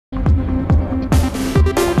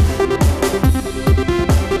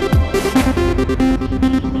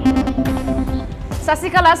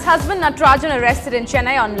Sasikala's husband Natarajan arrested in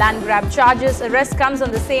Chennai on land grab charges. Arrest comes on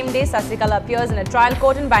the same day Sasikala appears in a trial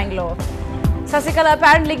court in Bangalore. Sasikala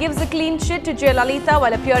apparently gives a clean chit to Jayalalitha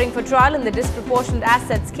while appearing for trial in the disproportionate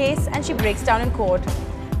assets case, and she breaks down in court.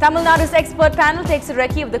 Tamil Nadu's expert panel takes a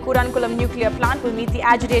recce of the Kudankulam nuclear plant will meet the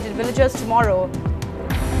agitated villagers tomorrow.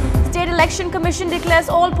 State Election Commission declares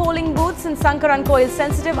all polling booths in Sankarankoil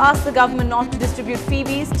sensitive, asks the government not to distribute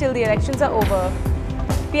freebies till the elections are over.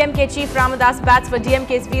 PMK Chief Ramadas bats for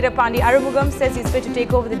DMK's Veerapandi Arumugam, says he's fit to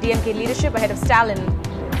take over the DMK leadership ahead of Stalin.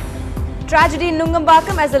 Tragedy in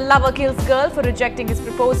Nungambakam as a lover kills girl for rejecting his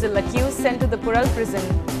proposal, accused sent to the Pural prison.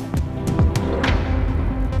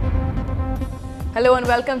 Hello and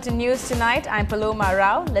welcome to News Tonight. I'm Paloma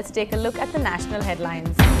Rao. Let's take a look at the national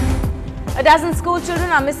headlines. A dozen school children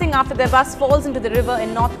are missing after their bus falls into the river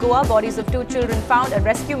in North Goa. Bodies of 2 children found. A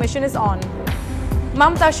rescue mission is on.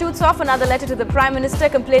 Mamta shoots off another letter to the Prime Minister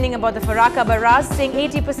complaining about the Faraka Barrage, saying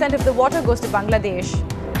 80% of the water goes to Bangladesh.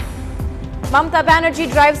 Mamta Banerjee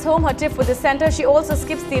drives home her tiff with the centre. She also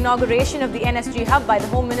skips the inauguration of the NSG hub by the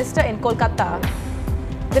Home Minister in Kolkata.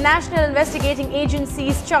 The National Investigating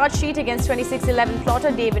Agency's charge sheet against 2611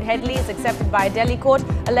 plotter David Headley is accepted by a Delhi court.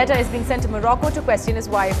 A letter is being sent to Morocco to question his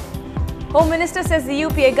wife. Home Minister says the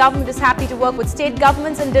UPA government is happy to work with state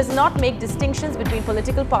governments and does not make distinctions between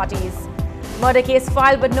political parties. Murder case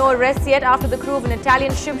filed but no arrests yet after the crew of an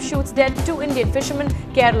Italian ship shoots dead 2 Indian fishermen.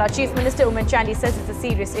 Kerala Chief Minister Oommen Chandy says it's a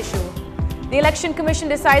serious issue. The Election Commission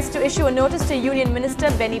decides to issue a notice to Union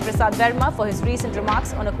Minister Beni Prasad Verma for his recent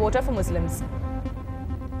remarks on a quota for Muslims.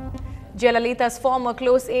 Jayalalitha's former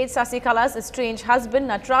close aide Sasikala's estranged husband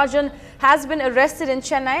Natarajan has been arrested in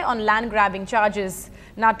Chennai on land grabbing charges.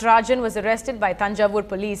 Natarajan was arrested by Thanjavur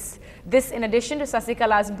police. This in addition to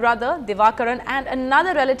Sasikala's brother Divakaran and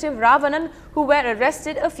another relative Ravanan, who were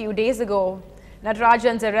arrested a few days ago.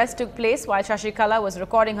 Natarajan's arrest took place while Sasikala was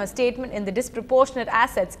recording her statement in the disproportionate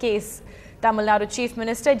assets case. Tamil Nadu Chief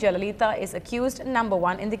Minister Jayalalitha is accused number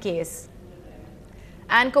 1 in the case.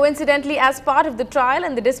 And coincidentally, as part of the trial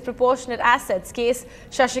in the disproportionate assets case,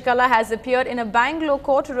 Sasikala has appeared in a Bangalore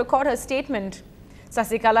court to record her statement.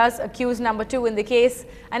 Sasikala's accused number 2 in the case,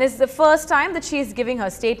 and it's the first time that she is giving her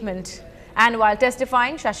statement. And while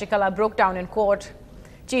testifying, Sasikala broke down in court.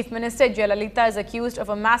 Chief Minister Jayalalitha is accused of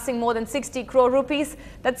amassing more than 60 crore rupees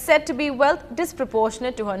that's said to be wealth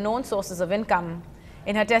disproportionate to her known sources of income.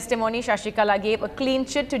 In her testimony, Sasikala gave a clean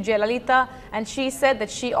chit to Jayalalitha, and she said that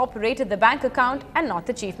she operated the bank account and not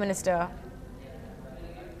the Chief Minister.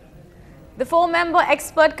 The 4-member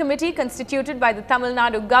expert committee constituted by the Tamil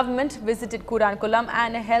Nadu government visited Kudankulam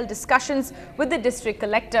and held discussions with the district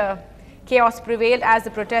collector. Chaos prevailed as the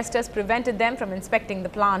protesters prevented them from inspecting the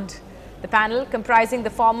plant. The panel, comprising the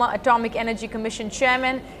former Atomic Energy Commission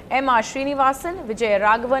chairman M.R. Srinivasan, Vijay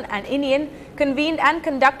Raghavan and Indian, convened and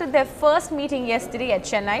conducted their first meeting yesterday at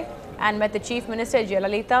Chennai and met the Chief Minister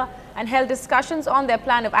Jayalalitha and held discussions on their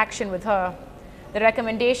plan of action with her. The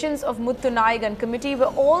recommendations of Muthu Nayagan committee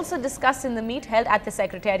were also discussed in the meet held at the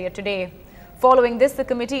Secretariat today. Following this, the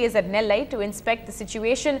committee is at Nellai to inspect the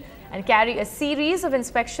situation and carry a series of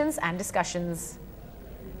inspections and discussions.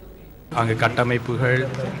 அங்கே கட்டமைப்புகள்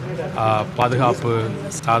பாதுகாப்பு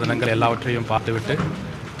சாதனங்கள் எல்லாவற்றையும் பார்த்துவிட்டு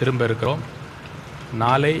திரும்ப இருக்கிறோம்.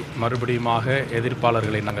 நாளை மறுபடியுமாக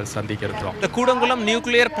எதிர்ப்பாளர்களை நாங்கள் சந்திக்க இருக்கிறோம். The Kudankulam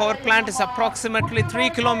nuclear power plant is approximately 3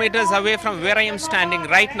 kilometers away from where I am standing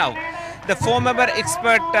right now. The 4-member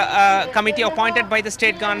expert committee appointed by the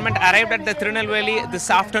state government arrived at the Tirunelveli this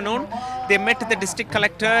afternoon. They met the district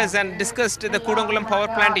collectors and discussed the Kudankulam power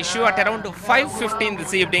plant issue at around 5:15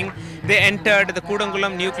 this evening. They entered the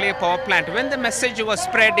Kudankulam nuclear power plant. When the message was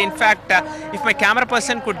spread, in fact, if my camera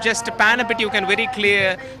person could just pan a bit, you can very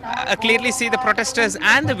clearly see the protesters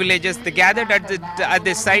and the villagers. They gathered at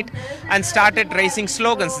this site and started raising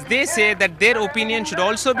slogans. They say that their opinion should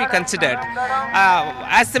also be considered.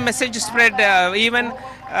 As the message spread, even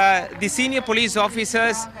the senior police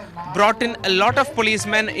officers brought in a lot of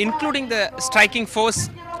policemen, including the striking force.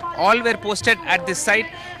 All were posted at this site.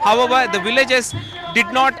 However, the villagers did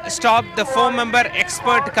not stop the 4-member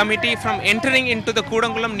expert committee from entering into the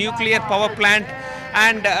Kudankulam nuclear power plant,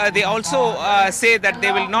 and they also say that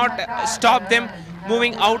they will not stop them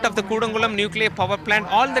moving out of the Kudankulam nuclear power plant.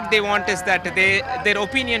 All that they want is that their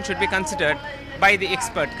opinion should be considered by the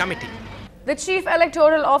expert committee. The Chief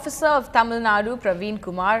Electoral Officer of Tamil Nadu, Praveen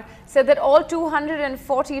Kumar, said that all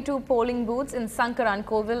 242 polling booths in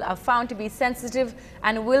Sankarankoil are found to be sensitive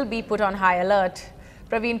and will be put on high alert.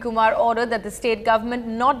 Praveen Kumar ordered that the state government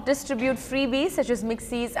not distribute freebies such as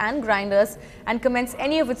mixies and grinders and commence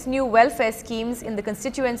any of its new welfare schemes in the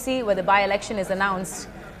constituency where the by-election is announced.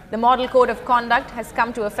 The model code of conduct has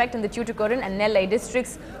come to effect in the Tuticorin and Nellai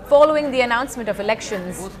districts following the announcement of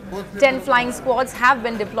elections. 10 flying squads have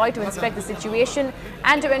been deployed to inspect the situation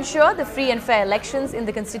and to ensure the free and fair elections in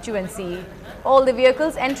the constituency. All the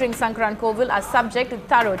vehicles entering Sankarankovil are subject to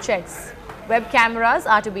thorough checks. Web cameras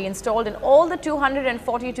are to be installed in all the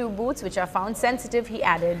 242 booths which are found sensitive, he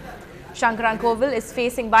added. Sankarankovil is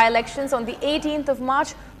facing by-elections on the 18th of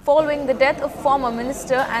March following the death of former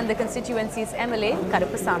minister and the constituency's MLA,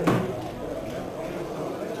 Karupasamy.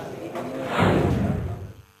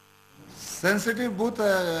 Sensitive booth,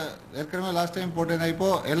 last time put in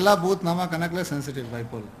IPO, Ella booth nama connectless sensitive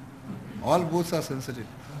IPO. All booths are sensitive.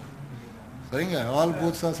 All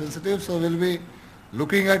booths are sensitive, so we'll be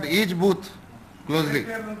looking at each booth closely.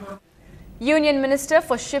 Union Minister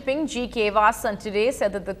for Shipping G.K. Vasan today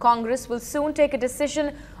said that the Congress will soon take a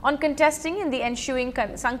decision on contesting in the ensuing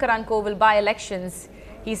Sankarankovil by-elections.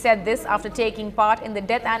 He said this after taking part in the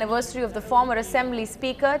death anniversary of the former Assembly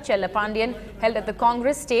Speaker Chella Pandian held at the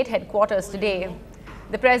Congress State Headquarters today.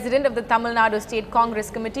 The President of the Tamil Nadu State Congress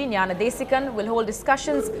Committee, Jnana Desikan, will hold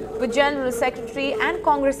discussions with General Secretary and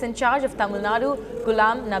Congress in charge of Tamil Nadu,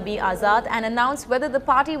 Ghulam Nabi Azad, and announce whether the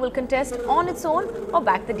party will contest on its own or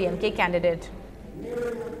back the DMK candidate.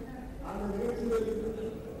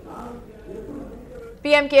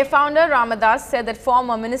 PMK founder Ramadas said that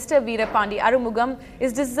former Minister Veerapandi Arumugam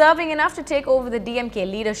is deserving enough to take over the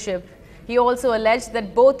DMK leadership. He also alleged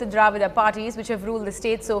that both the Dravida parties which have ruled the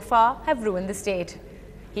state so far have ruined the state.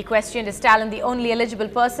 He questioned is Stalin the only eligible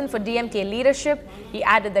person for DMK leadership. He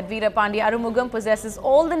added that Veerapandi Arumugam possesses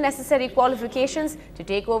all the necessary qualifications to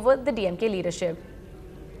take over the DMK leadership.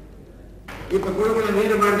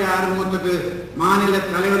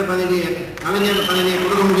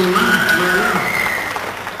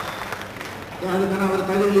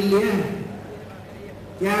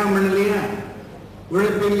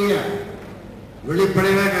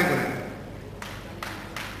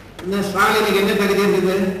 Police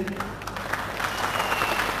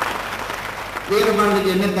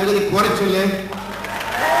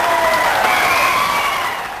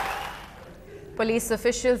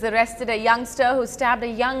officials arrested a youngster who stabbed a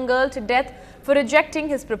young girl to death for rejecting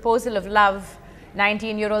his proposal of love.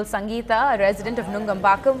 19-year-old Sangeeta, a resident of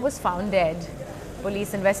Nungambakam, was found dead.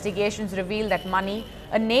 Police investigations revealed that Mani,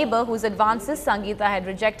 a neighbor whose advances Sangeeta had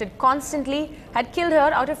rejected constantly, had killed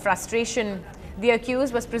her out of frustration. The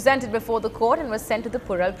accused was presented before the court and was sent to the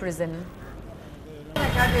Pural prison.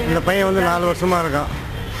 இந்த பையன் வந்து 4 வருஷமா இருக்கான்.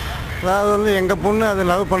 அதாவது வந்து எங்க பொண்ணு அது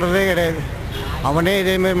லவ் பண்றதே கிடையாது. அவனே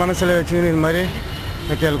இதே மாதிரி மனசுல வச்சிட்டு இந்த மாதிரி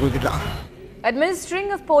வெட்டியால குத்திட்டான். Administering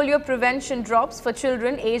of polio prevention drops for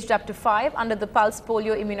children aged up to 5 under the Pulse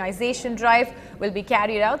Polio Immunization Drive will be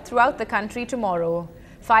carried out throughout the country tomorrow.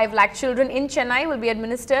 5 lakh children in Chennai will be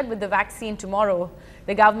administered with the vaccine tomorrow.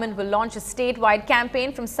 The government will launch a statewide campaign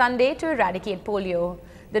from Sunday to eradicate polio.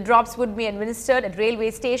 The drops would be administered at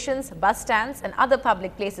railway stations, bus stands and other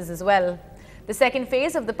public places as well. The second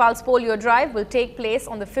phase of the Pulse Polio Drive will take place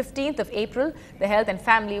on the 15th of April. The Health and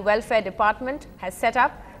Family Welfare Department has set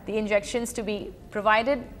up the injections to be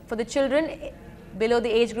provided for the children below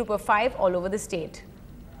the age group of 5 all over the state.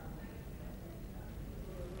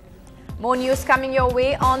 More news coming your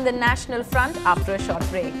way on the national front after a short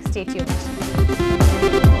break. Stay tuned.